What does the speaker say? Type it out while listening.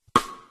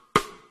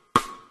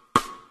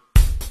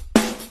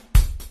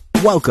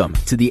Welcome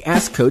to the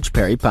Ask Coach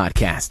Perry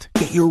podcast.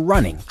 Get your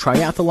running,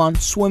 triathlon,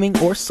 swimming,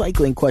 or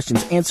cycling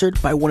questions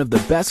answered by one of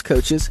the best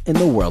coaches in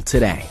the world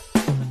today.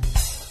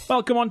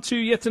 Welcome on to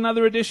yet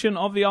another edition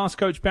of the Ask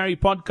Coach Perry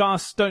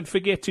podcast. Don't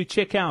forget to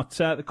check out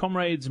the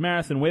Comrades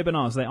Marathon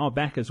webinars. They are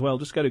back as well.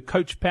 Just go to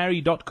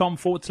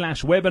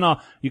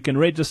coachperry.com/webinar. You can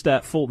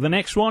register for the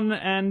next one.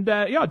 And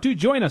do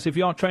join us if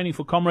you are training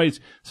for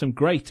Comrades. Some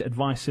great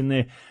advice in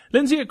there.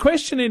 Lindsay, a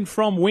question in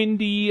from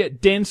Wendy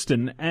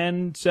Denston.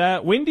 And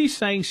Wendy's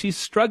saying she's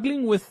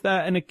struggling with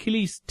an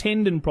Achilles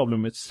tendon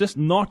problem. It's just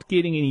not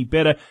getting any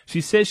better.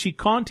 She says she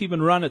can't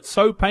even run. It's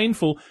so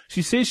painful.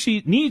 She says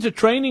she needs a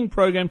training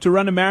program to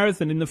run a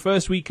marathon in the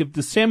first week of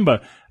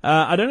December.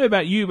 I don't know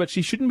about you, but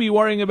she shouldn't be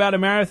worrying about a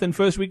marathon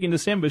first week in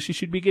December. She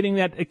should be getting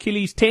that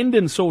Achilles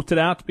tendon sorted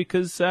out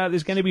because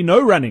there's going to be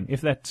no running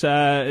if that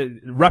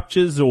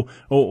ruptures or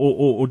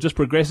just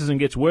progresses and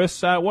gets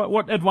worse.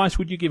 What advice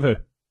would you give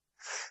her?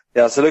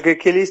 Yeah, so look,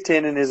 Achilles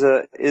tendon is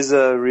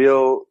a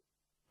real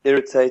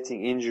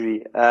irritating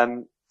injury,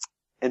 and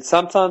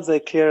sometimes they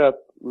clear up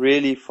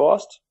really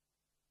fast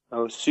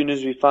as soon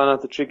as we find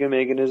out the trigger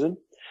mechanism.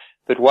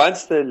 But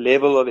once the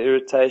level of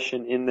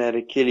irritation in that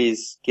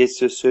Achilles gets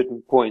to a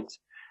certain point,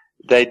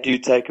 they do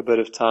take a bit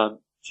of time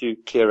to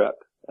clear up.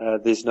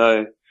 There's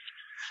no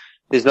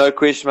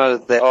question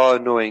about it. They are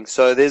annoying.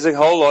 So there's a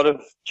whole lot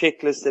of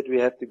checklists that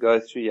we have to go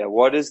through here.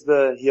 What is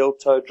the heel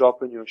toe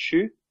drop in your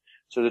shoe?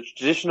 So the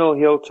traditional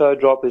heel toe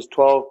drop is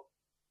 12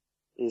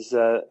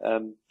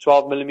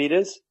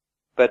 millimeters,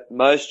 but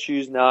most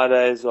shoes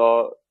nowadays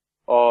are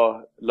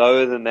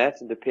lower than that,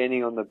 and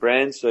depending on the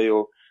brand.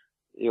 So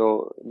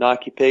your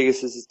Nike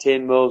Pegasus is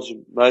 10 mils.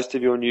 Most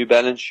of your New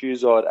Balance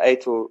shoes are at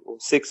 8 or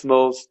 6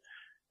 mils.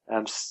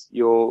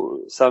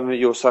 Some of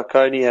your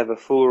Saucony have a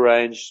full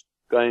range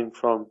going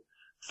from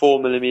 4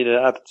 millimeter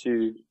up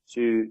to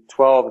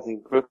 12. I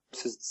think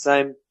Grips is the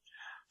same.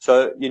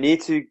 So you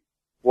need to,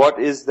 what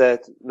is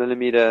that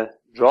millimeter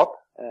drop?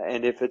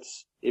 And if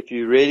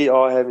you really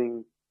are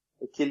having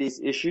Achilles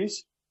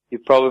issues, you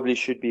probably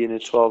should be in a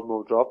 12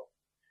 mil drop.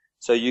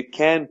 So you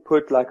can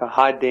put like a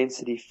high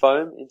density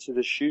foam into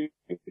the shoe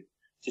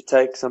to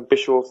take some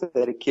pressure off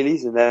that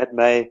Achilles, and that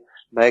may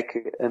make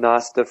a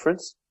nice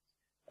difference.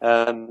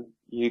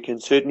 You can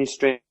certainly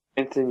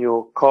strengthen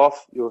your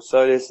calf, your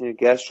soleus and your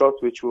gastroc,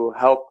 which will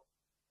help.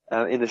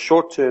 In the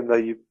short term though,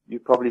 you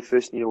probably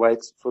first need to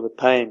wait for the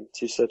pain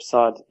to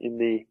subside in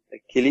the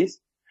Achilles.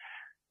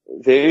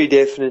 Very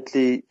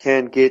definitely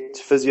can get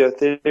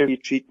physiotherapy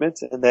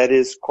treatment, and that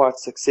is quite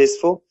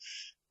successful.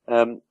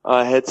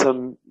 I had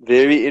some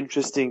very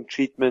interesting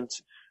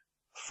treatment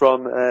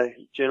from a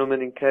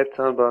gentleman in Cape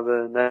Town by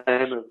the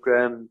name of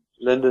Graham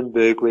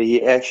Lindenberg, where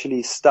he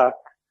actually stuck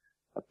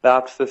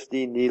about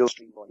 15 needles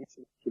into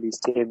Achilles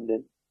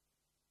tendon,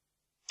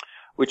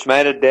 which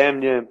made it damn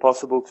near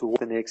impossible to walk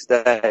the next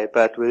day.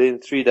 But within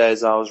 3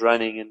 days I was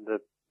running, and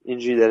the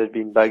injury that had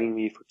been bugging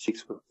me for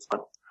 6 months.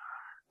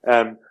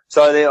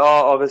 So there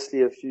are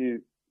obviously a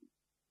few,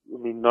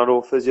 not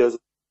all physios,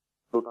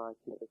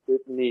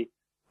 certainly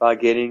by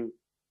getting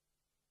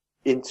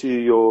into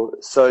your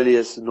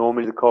soleus,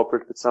 normally the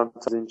culprit, but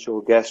sometimes into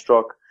your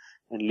gastroc,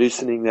 and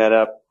loosening that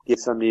up, get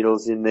some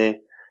needles in there,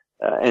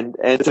 and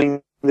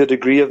the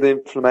degree of the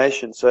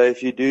inflammation. So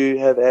if you do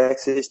have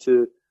access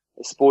to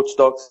a sports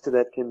doctor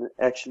that can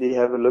actually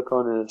have a look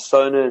on a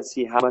sonar and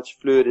see how much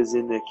fluid is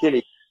in the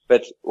Achilles.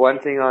 But one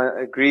thing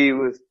I agree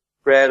with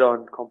Brad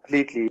on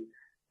completely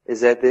is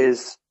that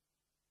there's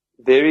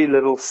very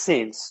little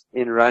sense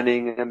in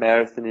running a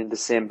marathon in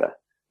December.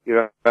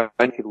 You're going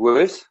to get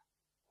worse.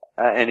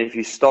 And if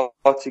you start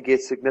to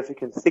get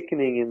significant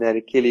thickening in that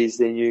Achilles,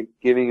 then you're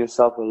giving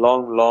yourself a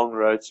long, long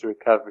road to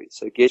recovery.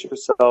 So get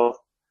yourself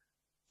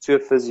to a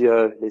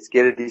physio. Let's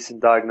get a decent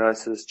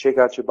diagnosis. Check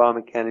out your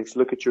biomechanics.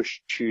 Look at your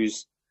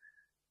shoes.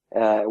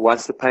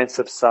 Once the pain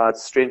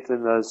subsides,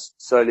 strengthen those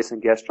soleus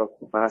and gastroc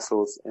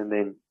muscles, and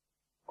then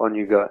on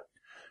you go.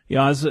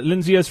 Yeah,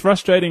 Lindsay, as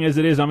frustrating as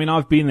it is,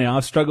 I've been there.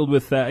 I've struggled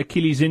with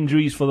Achilles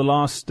injuries for the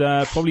last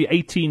probably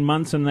 18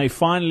 months, and they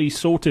finally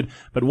sorted.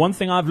 But one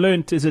thing I've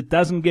learned is it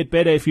doesn't get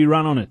better if you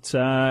run on it.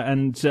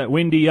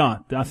 Wendy,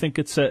 I think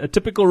it's a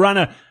typical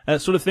runner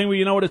sort of thing where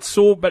you know what, it's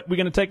sore, but we're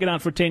going to take it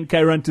out for a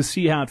 10K run to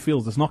see how it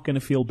feels. It's not going to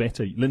feel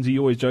better. Lindsay, you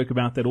always joke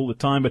about that all the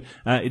time, but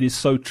it is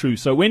so true.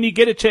 So Wendy,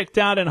 get it checked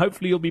out, and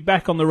hopefully you'll be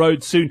back on the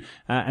road soon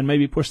and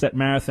maybe push that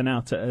marathon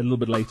out a little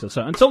bit later.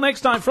 So until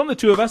next time, from the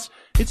two of us,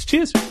 it's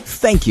cheers.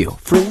 Thank you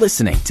for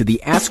listening to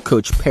the Ask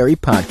Coach Perry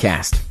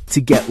podcast.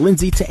 To get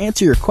Lindsay to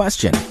answer your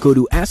question, go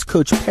to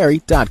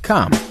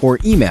AskCoachPerry.com or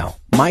email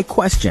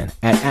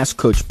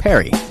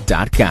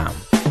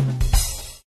myquestion@AskCoachPerry.com.